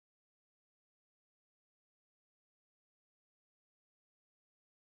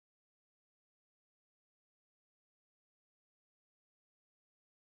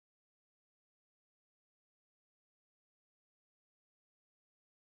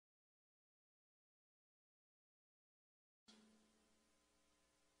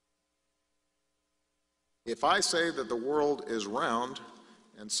If I say that the world is round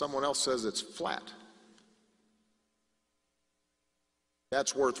and someone else says it's flat,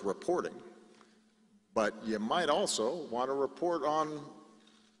 that's worth reporting. But you might also want to report on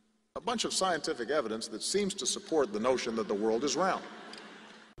a bunch of scientific evidence that seems to support the notion that the world is round.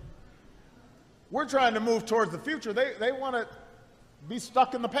 We're trying to move towards the future. They want to be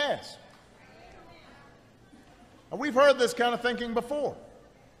stuck in the past. And we've heard this kind of thinking before.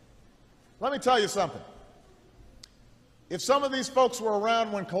 Let me tell you something. If some of these folks were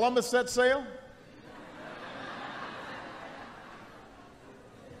around when Columbus set sail,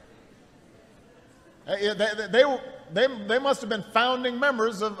 they must have been founding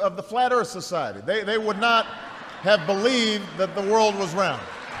members of the Flat Earth Society. They would not have believed that the world was round.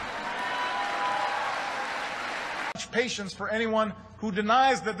 Much patience for anyone who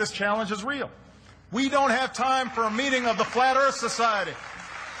denies that this challenge is real. We don't have time for a meeting of the Flat Earth Society.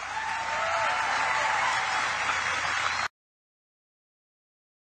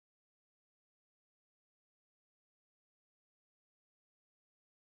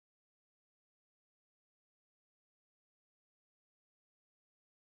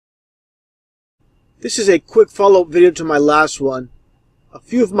 This is a quick follow-up video to my last one. A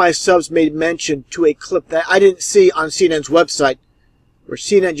few of my subs made mention to a clip that I didn't see on CNN's website, where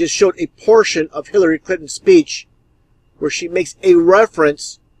CNN just showed a portion of Hillary Clinton's speech where she makes a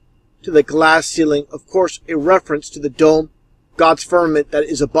reference to the glass ceiling, of course a reference to the dome, God's firmament that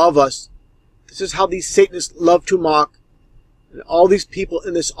is above us. This is how these Satanists love to mock, and all these people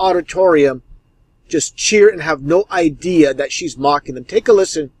in this auditorium just cheer and have no idea that she's mocking them. Take a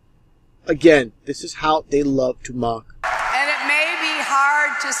listen. Again, this is how they love to mock. And it may be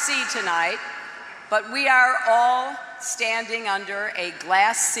hard to see tonight, but we are all standing under a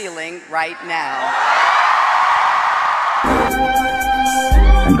glass ceiling right now.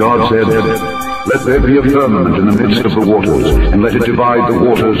 And God said, "Let there be a firmament in the midst of the waters, and let it divide the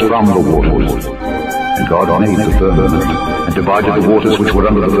waters from the waters." And God made the firmament, and divided the waters which were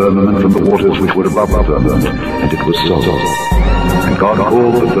under the firmament from the waters which were above the firmament, and it was so. And God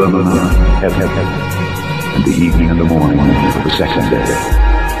called the firmament heaven, and the evening and the morning were the second day.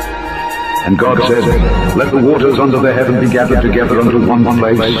 And God said, "Let the waters under the heaven be gathered together unto one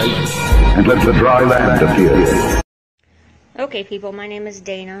place, and let the dry land appear." Okay people, my name is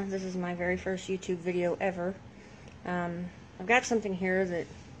Dana. This is my very first YouTube video ever. I've got something here that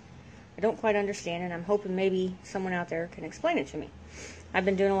I don't quite understand, and I'm hoping maybe someone out there can explain it to me. I've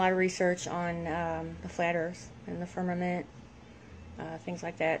been doing a lot of research on the flat earth and the firmament, things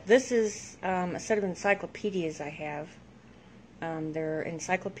like that. This is a set of encyclopedias I have. They're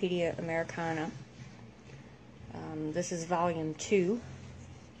Encyclopedia Americana. This is volume 2.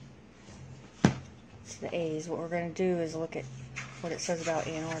 It's the A's. What we're going to do is look at what it says about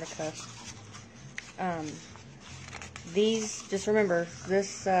Antarctica. These, just remember,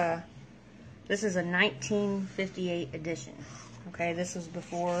 this is a 1958 edition. Okay, this was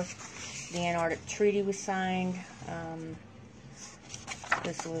before the Antarctic Treaty was signed.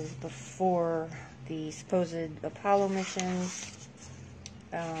 This was before the supposed Apollo missions.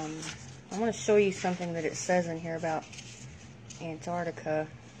 I want to show you something that it says in here about Antarctica.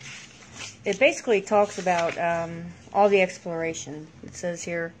 It basically talks about all the exploration. It says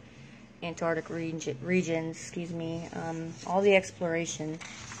here, Antarctic regions, excuse me, all the exploration.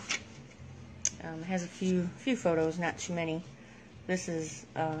 Has a few photos, not too many. This is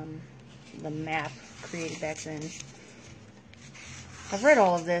the map created back then. I've read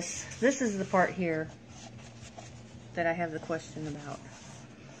all of this. This is the part here that I have the question about.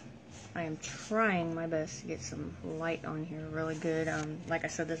 I am trying my best to get some light on here really good. Like I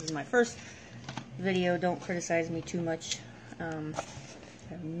said, this is my first video. Don't criticize me too much. I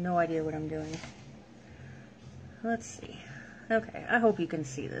have no idea what I'm doing. Let's see. Okay, I hope you can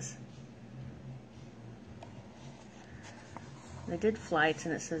see this. They did flights,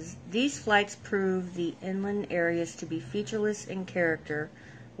 and it says, "These flights prove the inland areas to be featureless in character,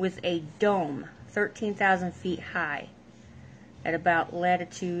 with a dome 13,000 feet high at about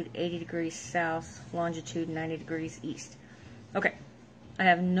latitude 80 degrees south, longitude 90 degrees east." Okay, I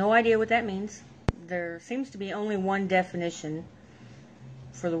have no idea what that means. There seems to be only one definition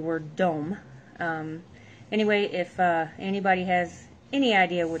for the word dome. Anyway, if anybody has any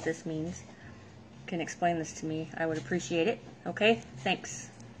idea what this means, can explain this to me, I would appreciate it. Okay, thanks.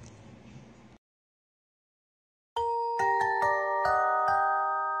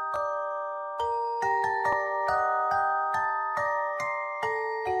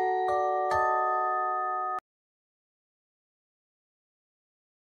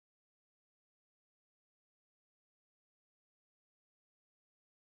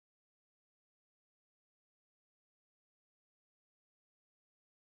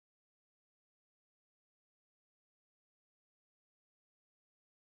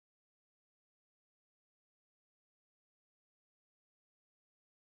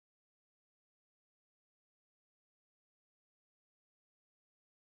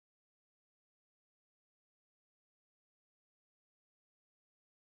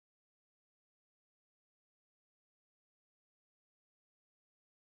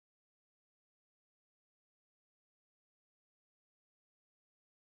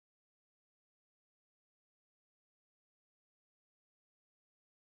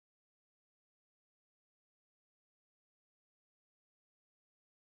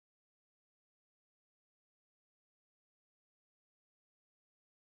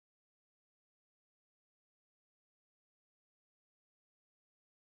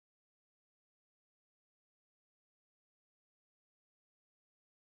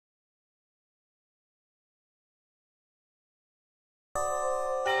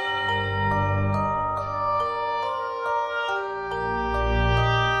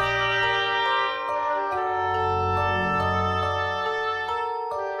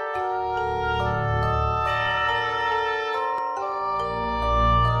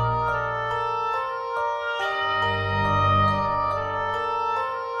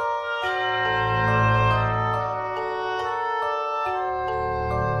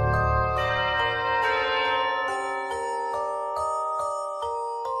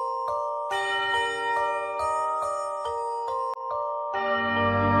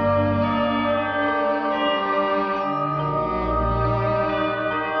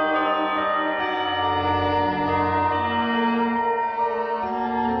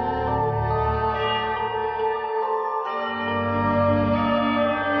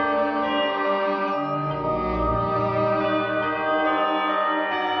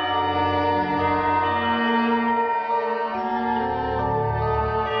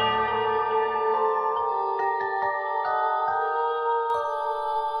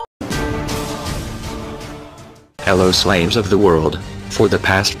 Hello slaves of the world. For the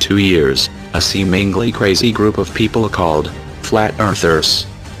past 2 years, a seemingly crazy group of people called flat earthers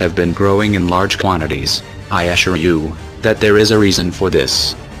have been growing in large quantities. I assure you that there is a reason for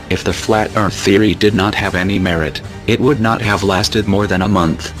this. If the flat earth theory did not have any merit, it would not have lasted more than a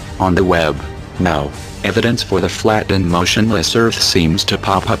month on the web. Now, evidence for the flat and motionless earth seems to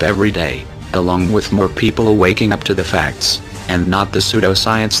pop up every day, along with more people waking up to the facts, and not the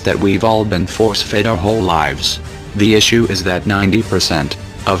pseudoscience that we've all been force-fed our whole lives. The issue is that 90%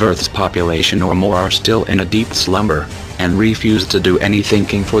 of Earth's population or more are still in a deep slumber, and refuse to do any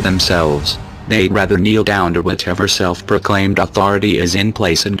thinking for themselves. They'd rather kneel down to whatever self-proclaimed authority is in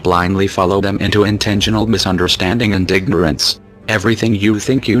place and blindly follow them into intentional misunderstanding and ignorance. Everything you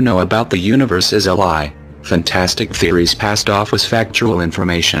think you know about the universe is a lie. Fantastic theories passed off as factual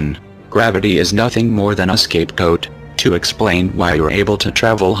information. Gravity is nothing more than a scapegoat to explain why you're able to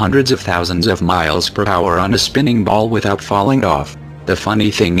travel hundreds of thousands of miles per hour on a spinning ball without falling off. The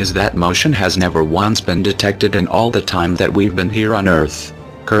funny thing is that motion has never once been detected in all the time that we've been here on Earth.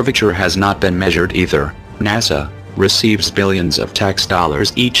 Curvature has not been measured either. NASA receives billions of tax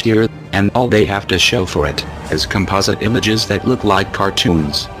dollars each year, and all they have to show for it is composite images that look like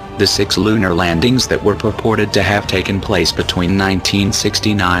cartoons. The 6 lunar landings that were purported to have taken place between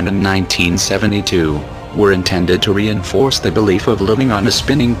 1969 and 1972 were intended to reinforce the belief of living on a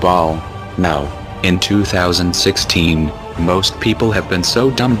spinning ball. Now, in 2016, most people have been so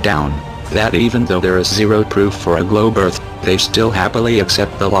dumbed down that even though there is zero proof for a globe Earth, they still happily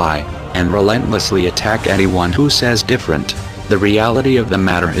accept the lie and relentlessly attack anyone who says different. The reality of the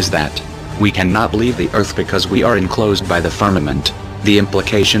matter is that we cannot leave the Earth because we are enclosed by the firmament. The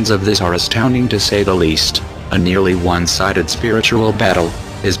implications of this are astounding to say the least. A nearly one-sided spiritual battle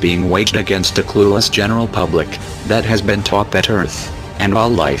is being waged against a clueless general public that has been taught that Earth and all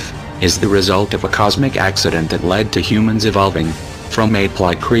life is the result of a cosmic accident that led to humans evolving from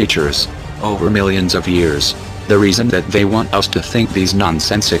ape-like creatures over millions of years. The reason that they want us to think these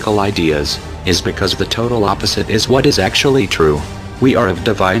nonsensical ideas is because the total opposite is what is actually true. We are of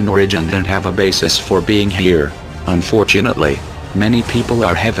divine origin and have a basis for being here. Unfortunately, many people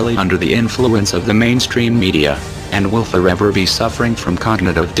are heavily under the influence of the mainstream media, and will forever be suffering from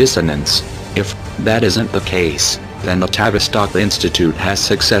cognitive dissonance. If that isn't the case, then the Tavistock Institute has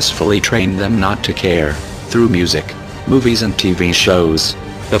successfully trained them not to care. Through music, movies and TV shows,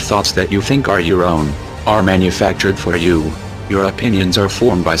 the thoughts that you think are your own are manufactured for you. Your opinions are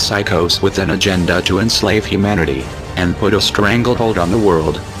formed by psychos with an agenda to enslave humanity and put a stranglehold on the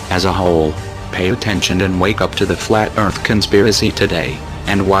world as a whole. Pay attention and wake up to the flat earth conspiracy today,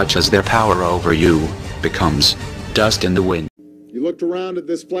 and watch as their power over you becomes dust in the wind. You looked around at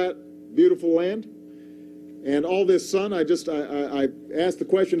this flat, beautiful land, and all this sun. I asked the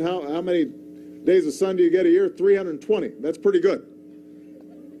question, how many days of sun do you get a year? 320. That's pretty good.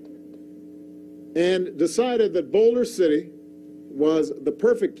 And decided that Boulder City was the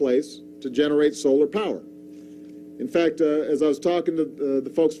perfect place to generate solar power. In fact, as I was talking to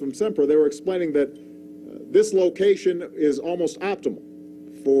the folks from Sempra, they were explaining that this location is almost optimal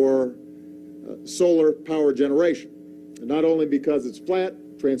for solar power generation. And not only because it's flat,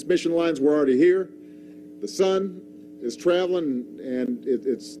 transmission lines were already here, the sun is traveling, and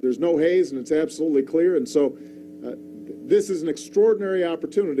there's no haze, and it's absolutely clear. And so this is an extraordinary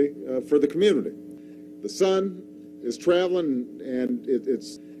opportunity for the community. The sun is traveling, and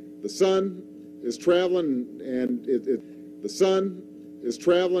the sun is traveling, and the sun is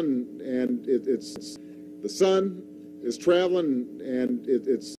traveling, and the sun is traveling, and